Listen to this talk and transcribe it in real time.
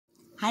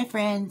Hi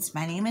friends,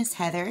 my name is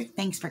Heather.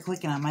 Thanks for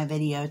clicking on my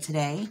video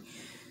today.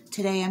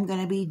 Today I'm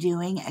going to be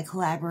doing a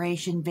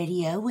collaboration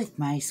video with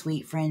my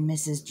sweet friend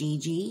Mrs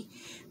Gigi.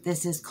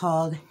 This is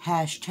called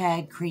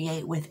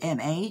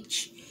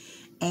 #CreateWithMH.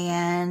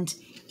 And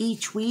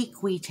each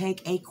week we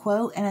take a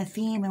quote and a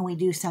theme and we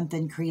do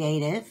something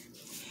creative.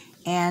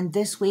 And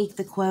this week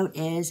the quote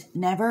is,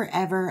 "Never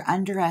ever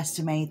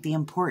underestimate the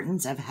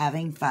importance of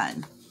having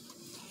fun."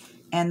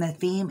 And the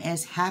theme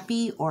is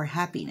happy or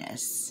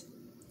happiness.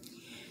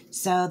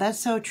 So that's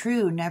so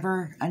true.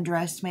 Never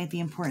underestimate the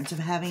importance of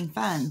having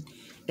fun.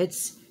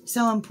 It's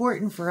so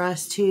important for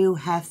us to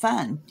have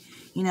fun.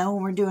 You know,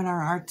 when we're doing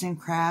our arts and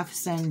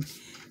crafts and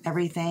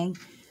everything,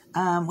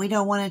 we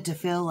don't want it to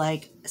feel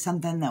like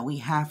something that we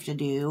have to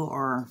do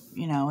or,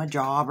 you know, a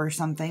job or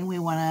something. We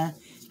want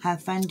to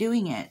have fun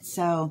doing it.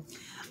 So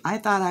I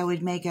thought I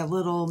would make a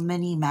little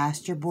mini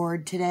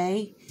masterboard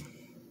today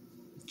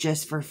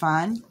just for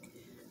fun.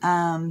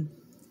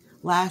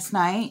 Last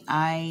night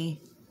I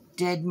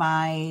did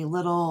my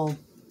little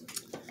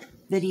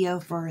video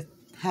for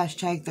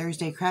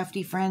 #Thursday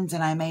Crafty Friends,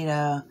 and I made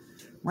a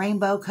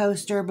rainbow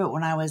coaster, but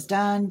when I was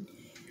done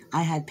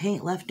I had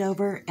paint left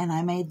over and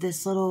I made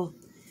this little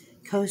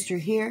coaster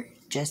here,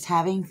 just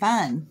having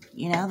fun.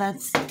 You know,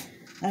 that's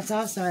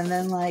awesome. And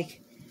then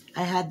like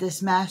I had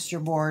this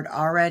masterboard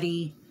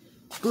already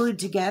glued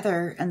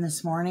together, and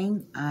this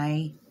morning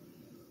I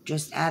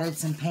just added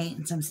some paint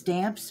and some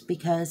stamps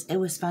because it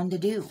was fun to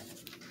do.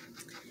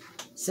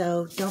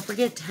 So don't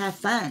forget to have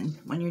fun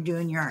when you're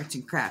doing your arts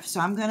and crafts. So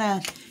I'm going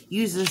to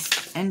use this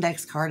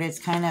index card. It's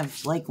kind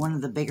of like one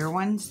of the bigger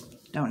ones.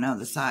 Don't know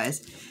the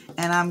size.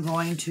 And I'm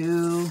going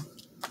to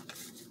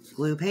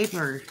glue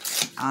paper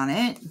on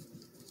it,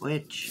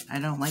 which I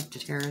don't like to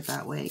tear it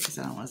that way because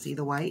I don't want to see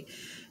the white.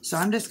 So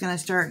I'm just going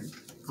to start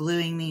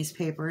gluing these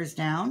papers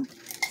down.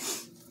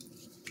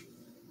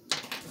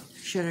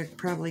 Should have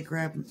probably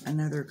grabbed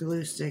another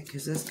glue stick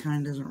because this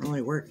kind doesn't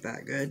really work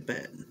that good,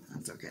 but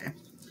that's okay.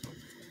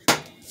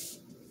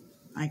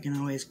 I can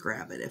always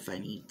grab it if I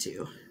need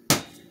to.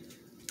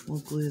 We'll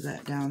glue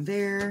that down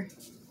there.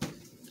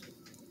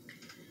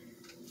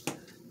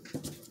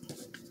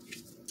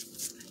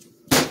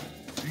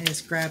 I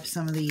just grabbed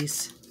some of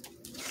these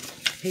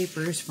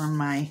papers from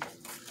my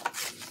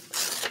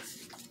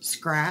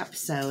scraps,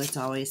 so it's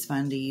always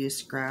fun to use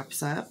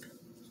scraps up.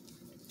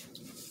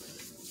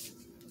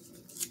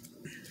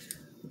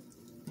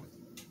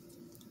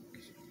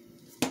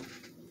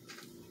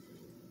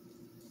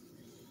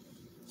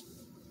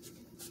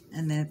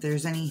 And then if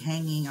there's any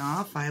hanging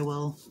off, I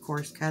will, of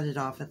course, cut it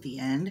off at the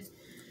end.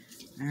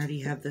 I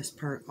already have this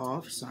part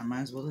off, so I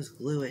might as well just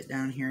glue it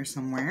down here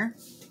somewhere.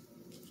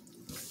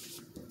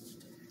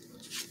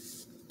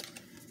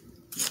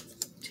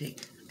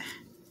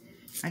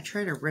 I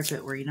try to rip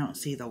it where you don't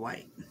see the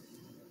white.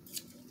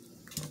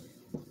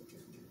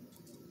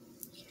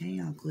 Okay,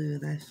 I'll glue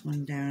this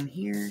one down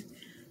here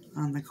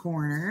on the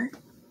corner.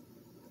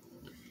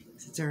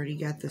 It's already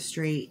got the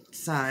straight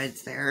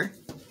sides there.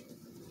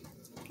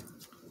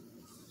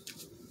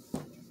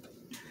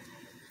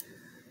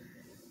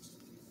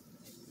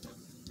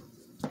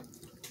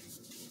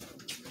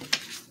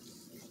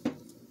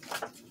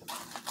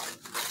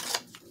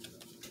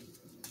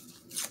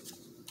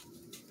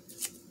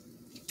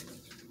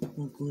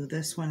 We'll glue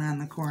this one on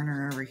the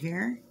corner over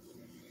here.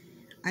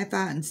 I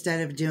thought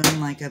instead of doing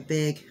like a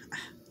big,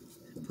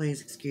 please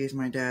excuse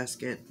my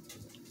desk, it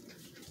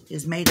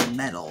is made of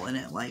metal and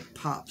it like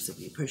pops if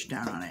you push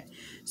down on it.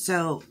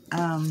 So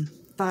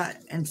thought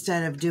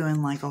instead of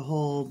doing like a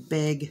whole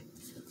big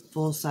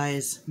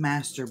full-size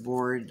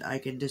masterboard, I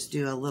could just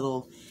do a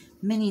little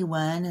mini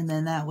one, and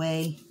then that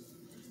way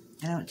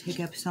I don't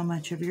take up so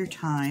much of your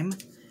time.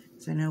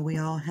 So I know we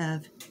all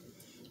have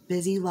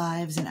busy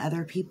lives and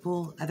other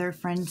people, other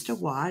friends to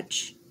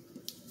watch.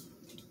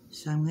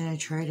 So I'm going to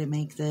try to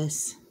make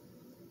this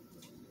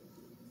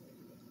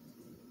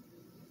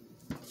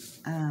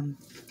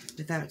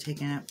without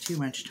taking up too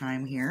much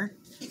time here.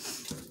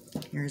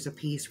 Here's a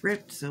piece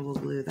ripped, so we'll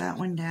glue that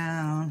one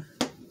down.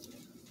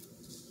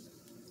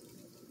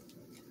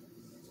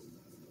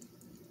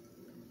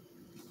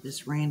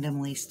 Just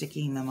randomly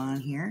sticking them on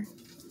here.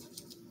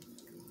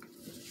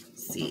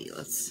 Let's see,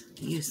 let's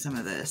use some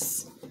of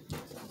this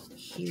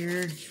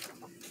here.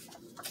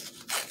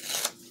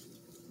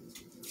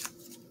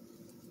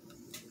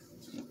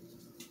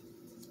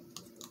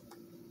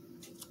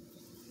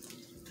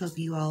 Hope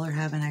you all are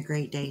having a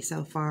great day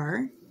so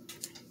far.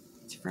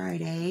 It's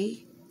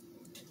Friday,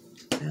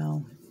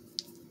 so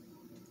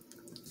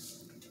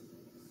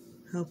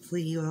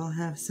hopefully you all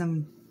have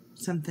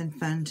something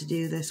fun to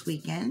do this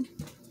weekend.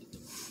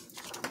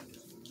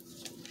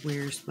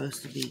 We're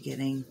supposed to be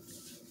getting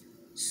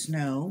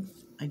snow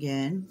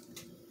again.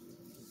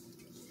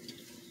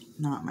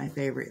 Not my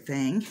favorite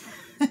thing.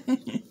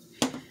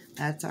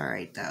 That's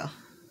alright though.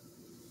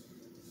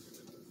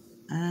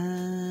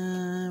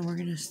 We're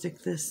gonna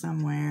stick this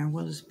somewhere.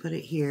 We'll just put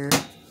it here.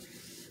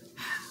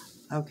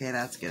 Okay,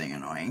 that's getting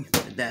annoying.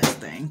 The desk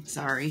thing.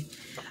 Sorry.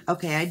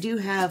 Okay, I do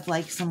have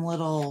like some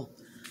little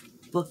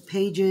book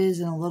pages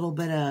and a little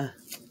bit of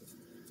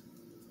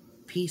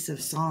piece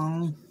of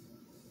song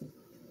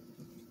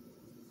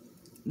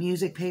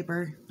music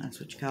paper, that's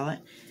what you call it,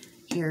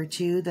 here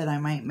too, that I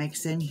might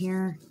mix in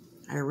here.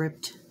 I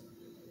ripped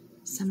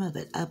some of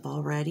it up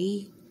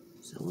already,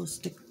 so we'll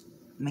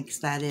mix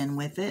that in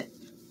with it.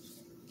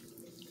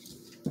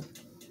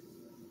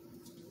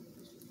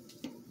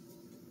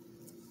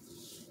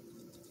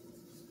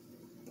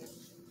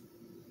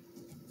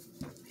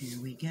 Here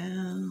we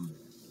go.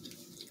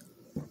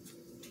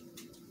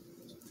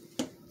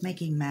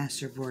 Making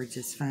masterboards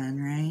is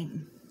fun, right?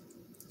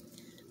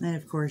 Then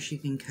of course you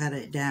can cut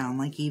it down,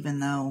 like even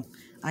though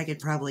I could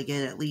probably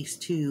get at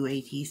least 2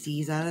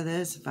 ATCs out of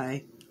this if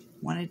I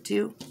wanted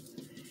to.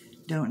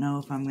 Don't know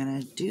if I'm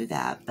gonna do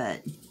that,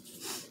 but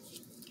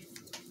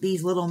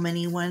these little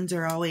mini ones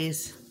are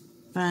always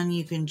fun.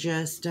 You can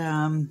just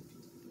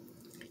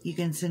you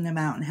can send them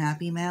out in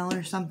Happy Mail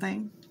or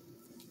something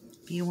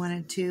if you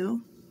wanted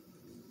to.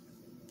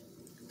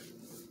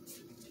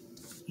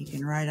 You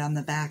can write on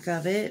the back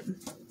of it.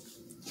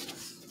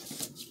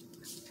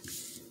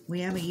 We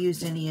haven't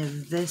used any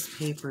of this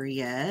paper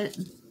yet,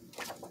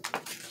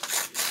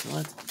 so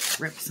let's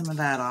rip some of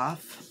that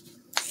off.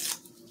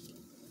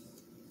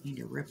 Need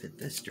to rip it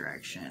this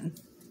direction.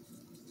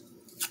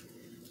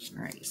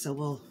 Alright, so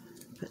we'll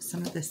put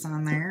some of this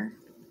on there.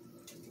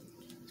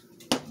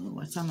 Ooh,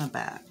 what's on the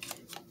back?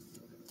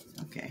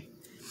 Okay.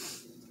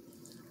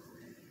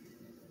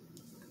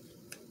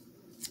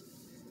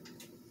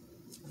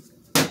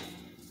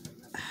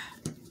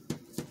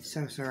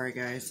 So sorry,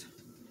 guys.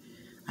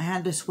 I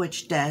had to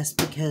switch desks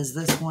because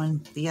this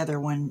one, the other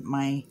one,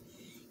 my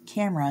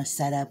camera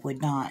setup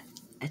would not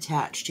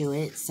attach to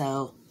it,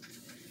 so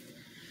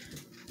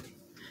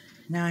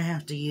now I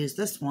have to use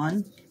this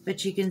one.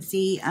 But you can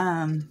see,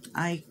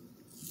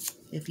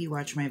 if you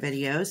watch my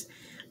videos,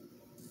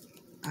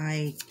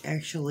 I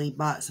actually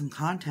bought some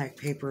contact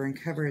paper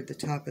and covered the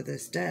top of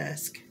this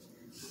desk.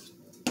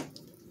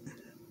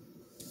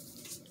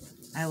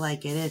 I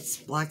like it. It's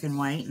black and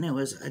white, and it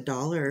was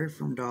 $1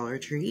 from Dollar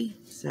Tree,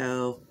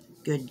 so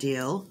good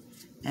deal.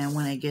 And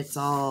when it gets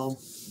all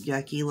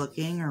yucky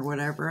looking or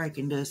whatever, I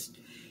can just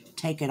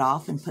take it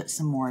off and put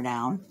some more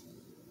down.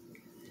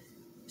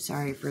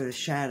 Sorry for the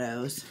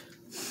shadows.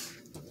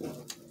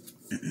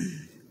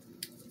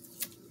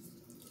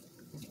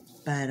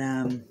 But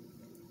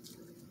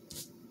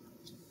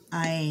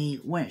I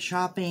went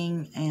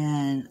shopping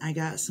and I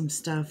got some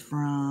stuff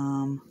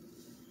from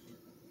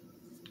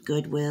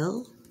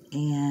Goodwill,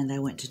 and I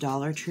went to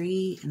Dollar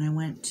Tree, and I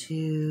went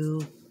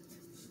to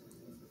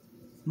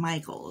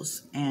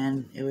Michael's,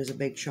 and it was a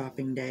big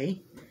shopping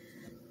day,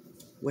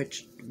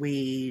 which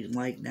we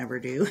like never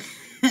do.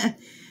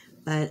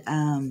 But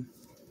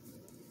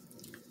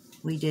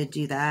we did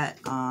do that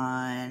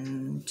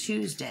on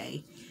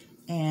Tuesday,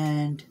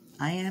 and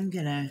I am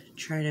gonna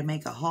try to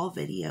make a haul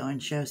video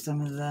and show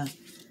some of the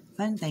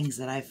fun things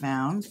that I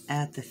found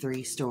at the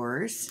 3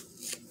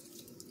 stores.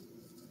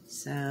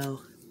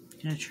 So I'm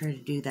gonna try to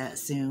do that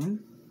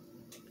soon.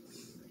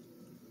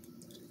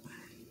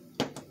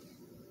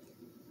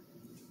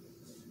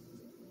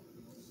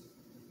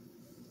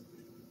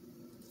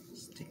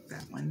 Stick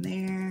that one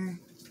there.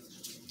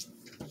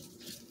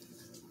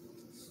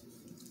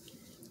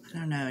 I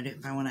don't know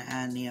if I want to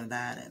add any of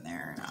that in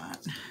there or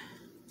not.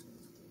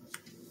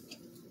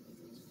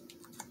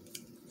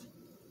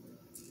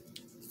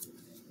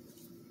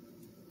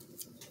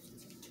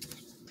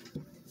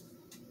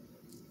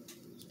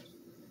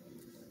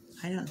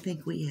 I don't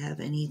think we have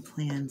any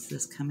plans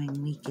this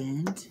coming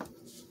weekend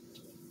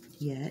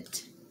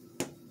yet.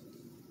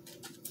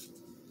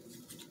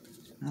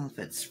 Well, if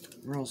it's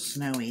real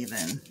snowy,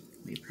 then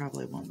we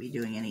probably won't be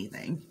doing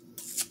anything.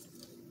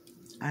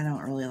 I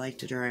don't really like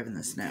to drive in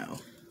the snow,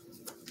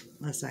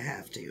 unless I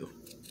have to.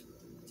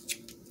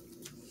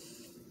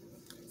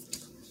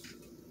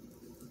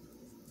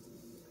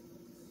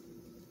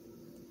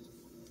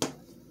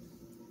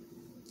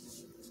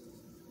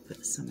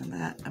 Put some of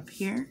that up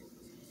here.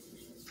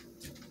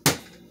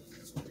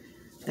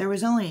 There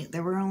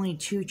were only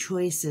 2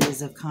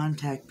 choices of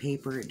contact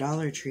paper at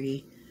Dollar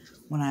Tree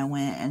when I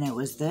went, and it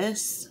was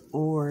this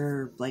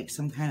or like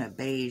some kind of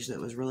beige that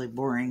was really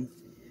boring.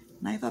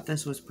 And I thought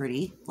this was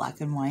pretty, black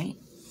and white.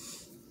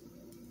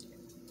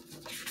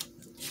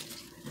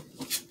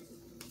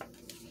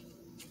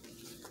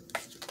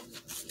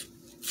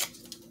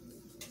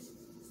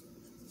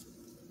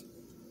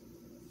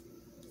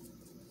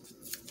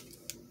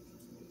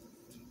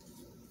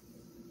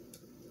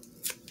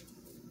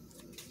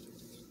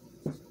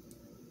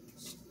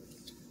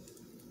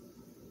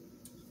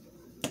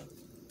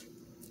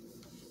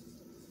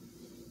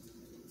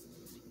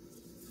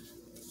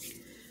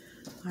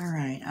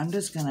 Alright, I'm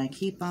just going to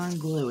keep on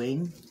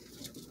gluing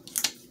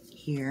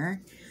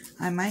here.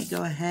 I might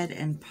go ahead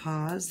and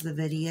pause the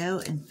video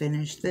and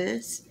finish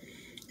this,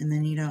 and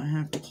then you don't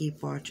have to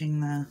keep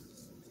watching the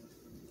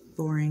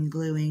boring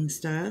gluing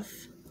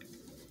stuff.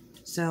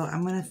 So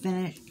I'm going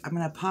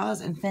to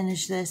pause and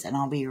finish this, and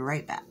I'll be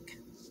right back.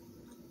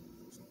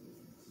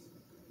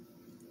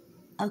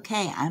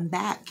 Okay, I'm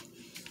back,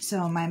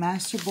 So my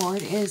master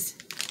board is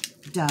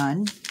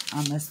done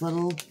on this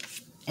little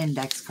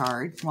index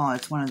card. Well,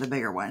 it's one of the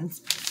bigger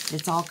ones.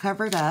 It's all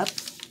covered up.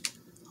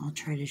 I'll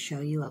try to show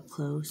you up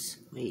close.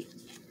 Wait,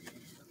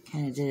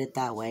 kind of did it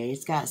that way.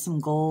 It's got some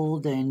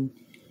gold and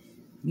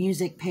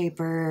music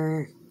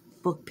paper,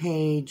 book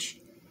page,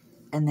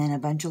 and then a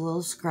bunch of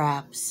little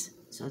scraps.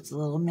 So it's a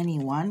little mini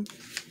one.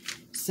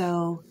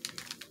 So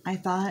I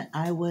thought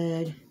I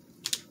would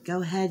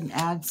go ahead and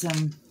add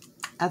some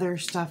other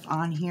stuff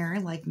on here,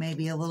 like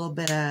maybe a little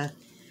bit of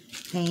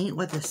paint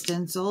with a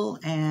stencil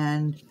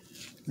and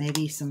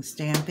maybe some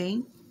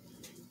stamping.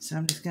 So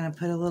I'm just going to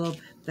put a little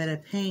bit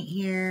of paint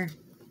here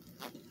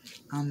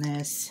on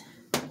this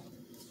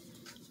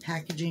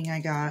packaging I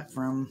got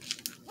from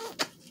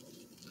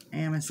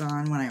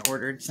Amazon when I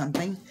ordered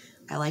something.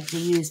 I like to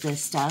use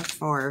this stuff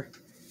for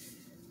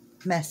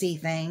messy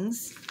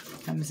things.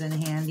 Comes in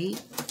handy.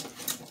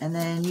 And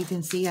then you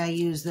can see I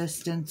use this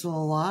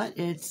stencil a lot.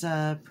 It's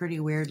pretty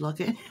weird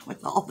looking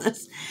with all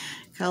this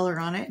color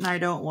on it, and I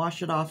don't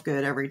wash it off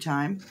good every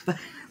time, but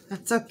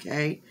that's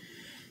okay.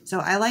 So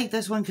I like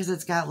this one because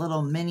it's got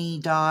little mini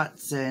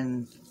dots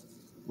and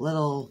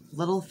little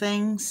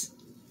things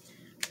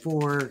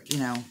for, you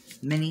know,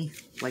 mini,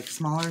 like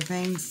smaller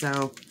things.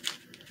 So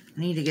I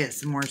need to get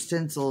some more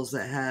stencils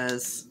that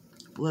has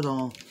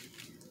little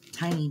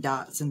tiny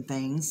dots and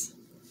things.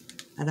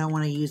 I don't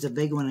want to use a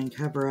big one and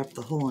cover up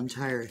the whole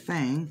entire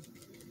thing.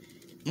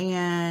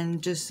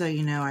 And just so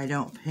you know, I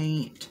don't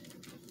paint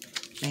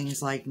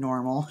things like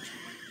normal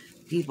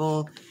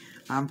people.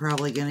 I'm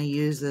probably going to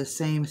use the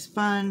same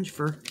sponge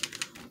for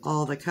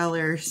all the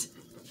colors.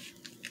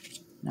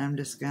 And I'm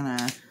just going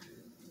to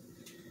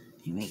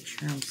make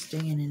sure I'm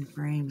staying in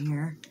frame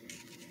here.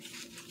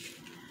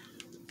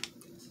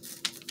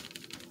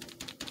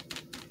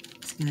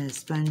 Just going to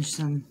sponge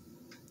some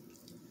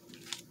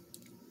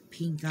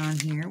pink on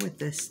here with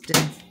this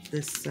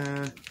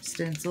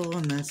stencil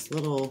and this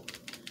little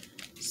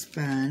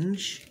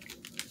sponge.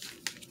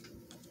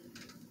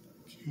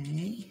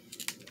 Okay,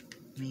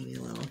 maybe a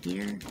little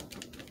here.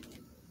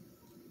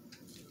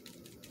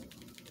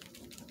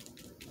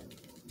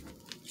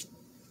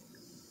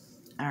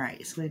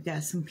 Alright, so we've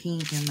got some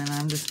pink, and then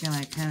I'm just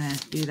going to kind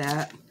of do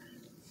that.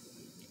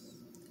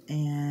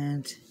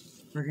 And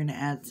we're going to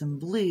add some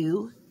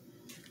blue.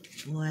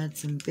 We'll add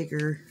some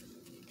bigger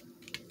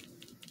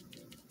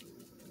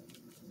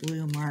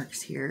blue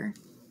marks here.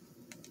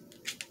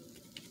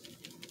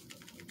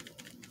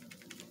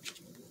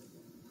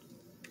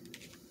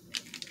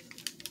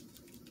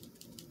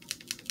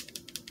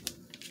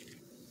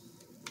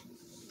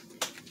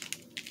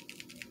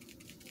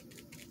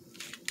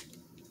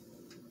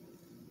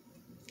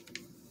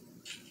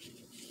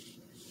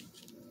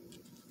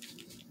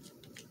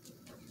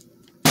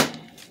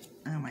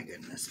 Oh my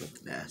goodness,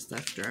 with the dust,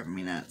 that's driving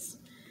me nuts.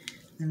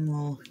 And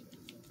we'll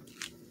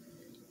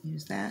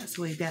use that.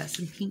 So we've got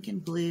some pink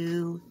and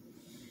blue,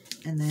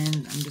 and then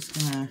I'm just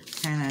gonna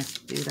kind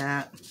of do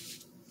that.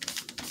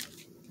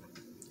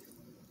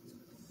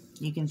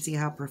 You can see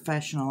how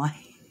professional I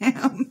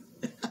am.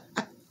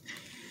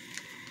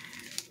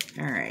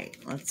 All right,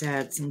 let's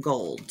add some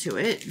gold to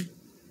it.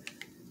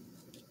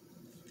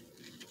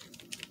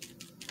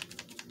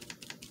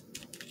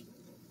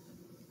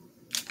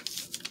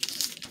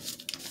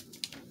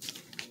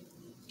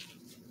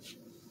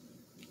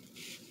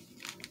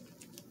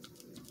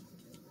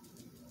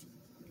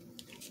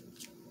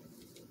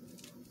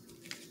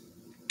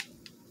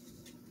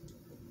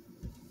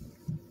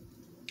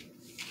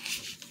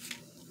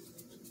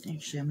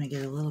 Actually, I'm going to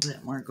get a little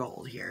bit more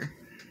gold here.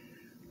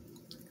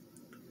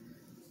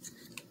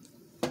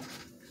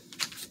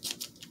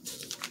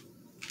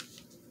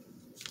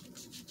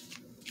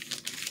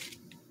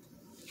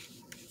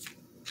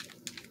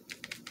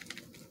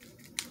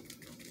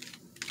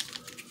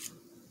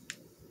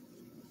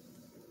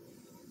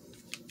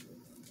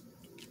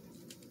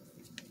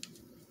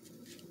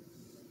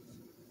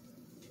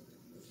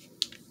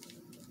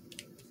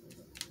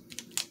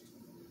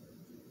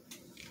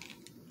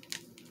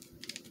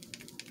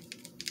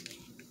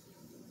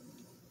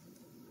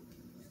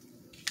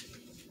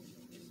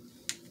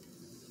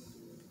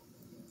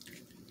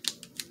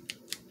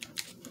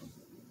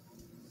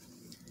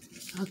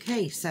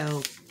 Okay,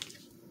 so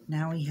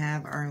now we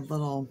have our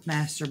little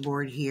master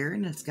board here,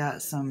 and it's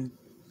got some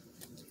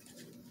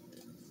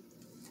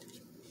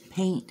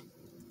paint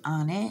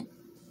on it.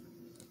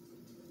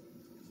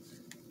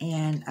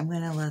 And I'm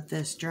going to let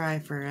this dry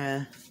for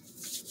a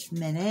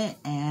minute,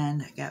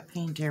 and I got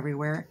paint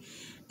everywhere.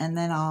 And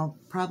then I'll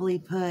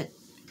probably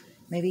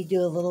maybe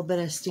do a little bit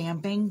of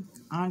stamping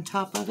on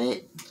top of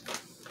it.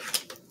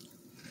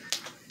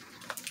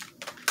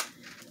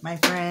 My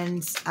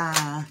friends,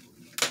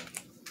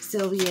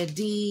 Sylvia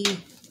D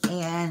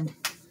and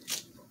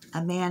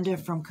Amanda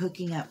from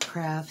Cooking Up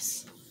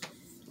Crafts,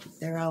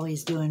 they're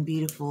always doing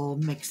beautiful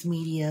mixed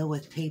media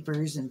with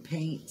papers and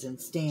paints and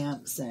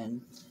stamps,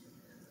 and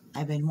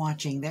I've been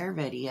watching their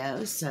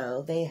videos,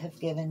 so they have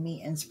given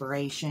me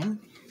inspiration.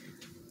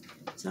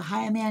 So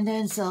hi Amanda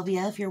and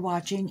Sylvia, if you're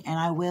watching, and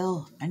I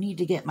need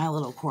to get my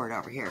little cord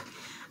over here.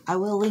 I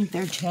will link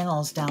their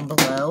channels down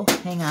below.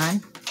 Hang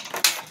on.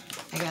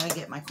 I gotta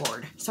get my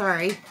cord.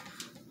 Sorry.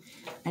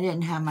 I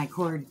didn't have my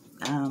cord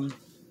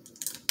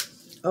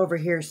over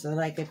here so that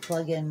I could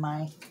plug in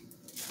my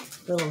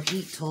little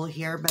heat tool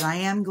here. But I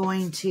am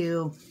going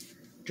to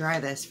dry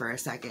this for a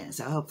second.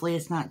 So hopefully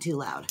it's not too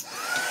loud.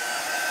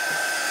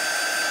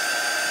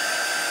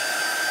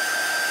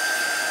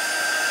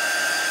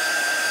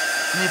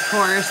 And of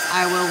course,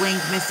 I will link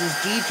Mrs.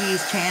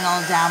 Gigi's channel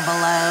down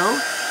below.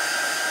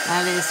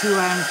 That is who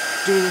I'm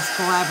doing this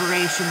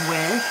collaboration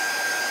with.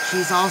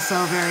 She's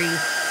also very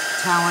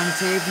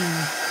talented and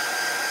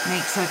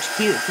makes such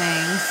cute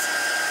things.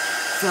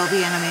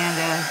 Sylvia and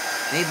Amanda,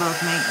 they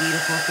both make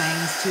beautiful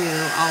things too,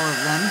 all of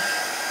them.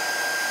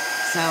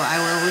 So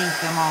I will link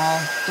them all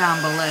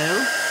down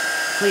below.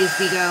 Please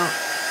Please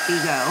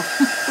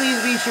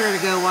be sure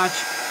to go watch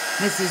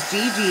Mrs.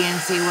 Gigi and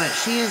see what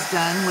she has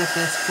done with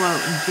this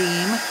quote and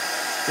theme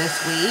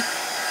this week.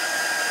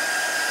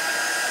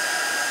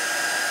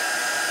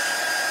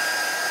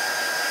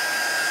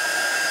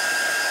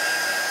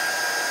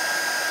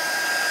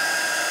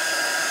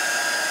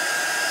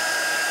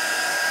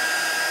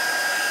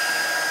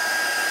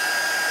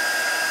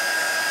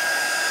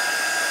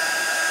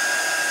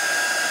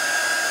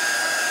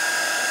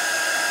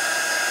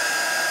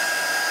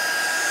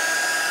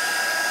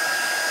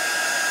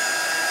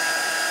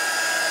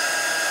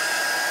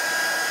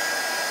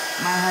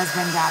 My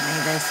husband got me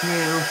this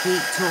new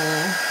heat tool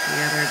the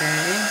other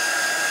day.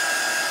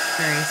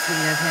 Very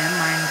sweet of him.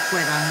 Mine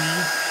quit on me.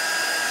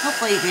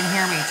 Hopefully you can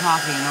hear me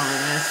talking over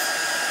this.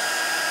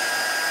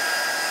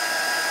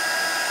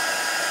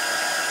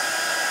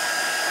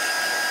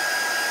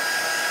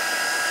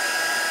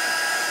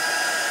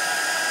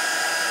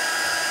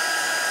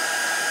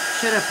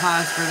 Should have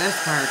paused for this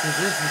part because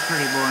this is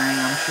pretty boring,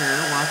 I'm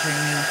sure, watching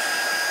me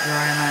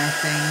dry my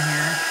thing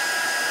here.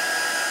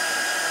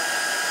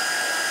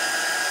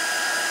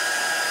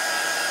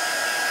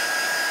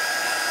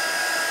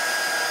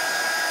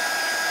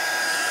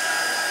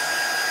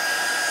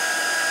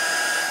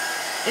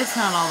 It's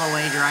not all the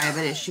way dry,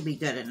 but it should be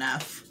good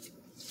enough.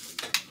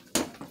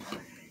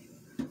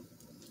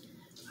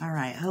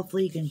 Alright,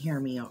 hopefully you can hear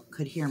me,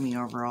 could hear me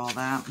over all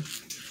that.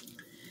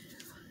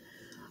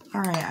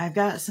 Alright, I've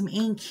got some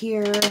ink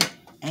here,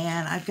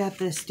 and I've got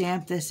this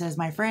stamp that says,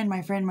 my friend,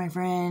 my friend, my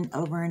friend,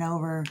 over and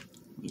over.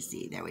 Let me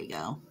see, there we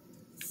go.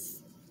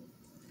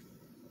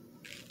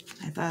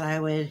 I thought I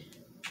would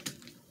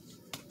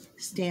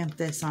stamp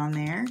this on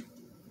there.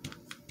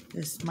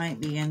 This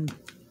might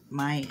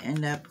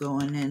end up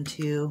going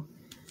into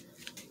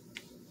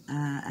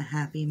a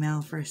happy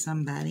mail for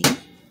somebody.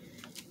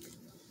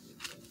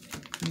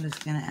 I'm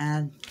just going to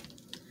add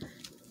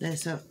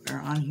this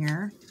on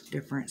here,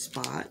 different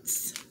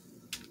spots.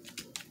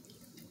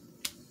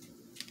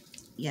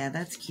 Yeah,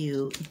 that's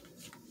cute.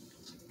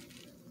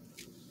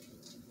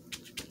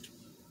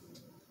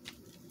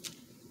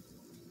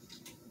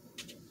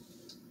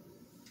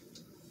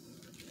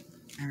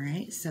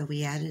 Alright, so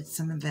we added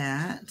some of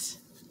that,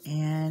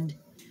 and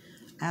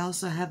I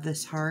also have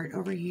this heart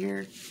over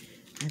here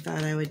I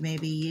thought I would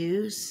maybe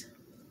use.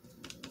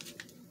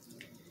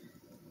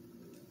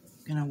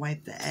 I'm gonna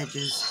wipe the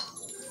edges.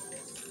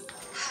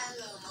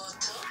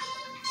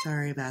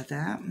 Sorry about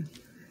that.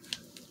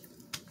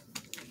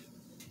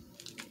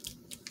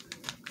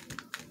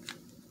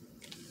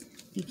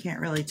 You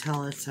can't really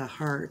tell it's a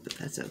heart, but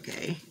that's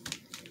okay.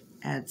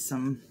 Add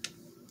some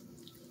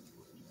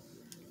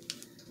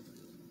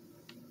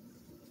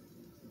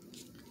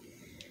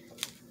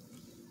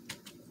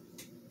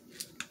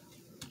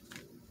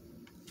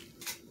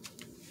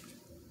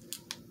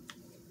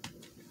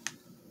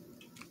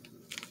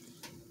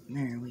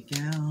there we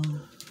go.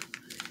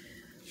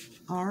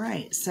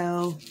 Alright,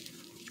 so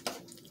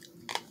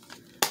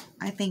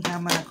I think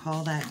I'm going to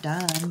call that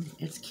done.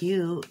 It's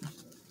cute.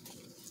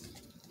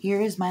 Here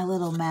is my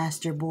little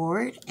master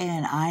board,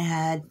 and I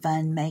had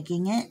fun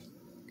making it.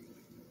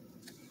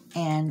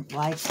 And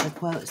like the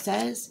quote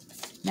says,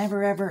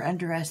 never ever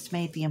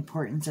underestimate the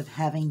importance of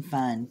having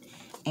fun.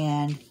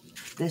 And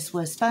this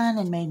was fun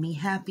and made me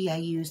happy. I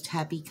used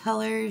happy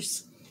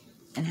colors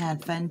and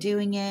had fun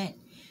doing it.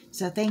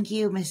 So thank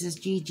you,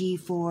 Mrs. Gigi,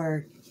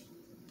 for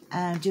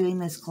doing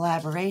this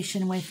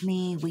collaboration with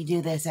me. We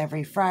do this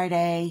every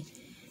Friday.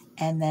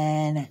 And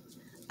then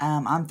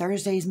on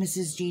Thursdays,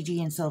 Mrs. Gigi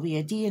and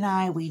Sylvia D and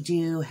I, we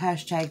do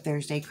hashtag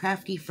Thursday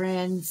Crafty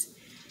Friends.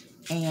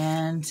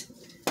 And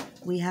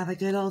we have a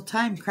good old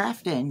time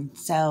crafting.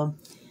 So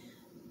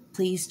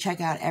please check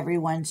out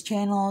everyone's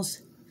channels,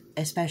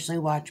 especially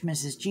watch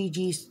Mrs.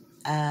 Gigi's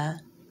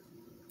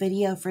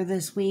video for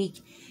this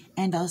week.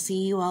 And I'll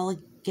see you all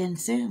again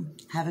soon.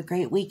 Have a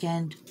great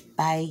weekend.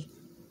 Bye.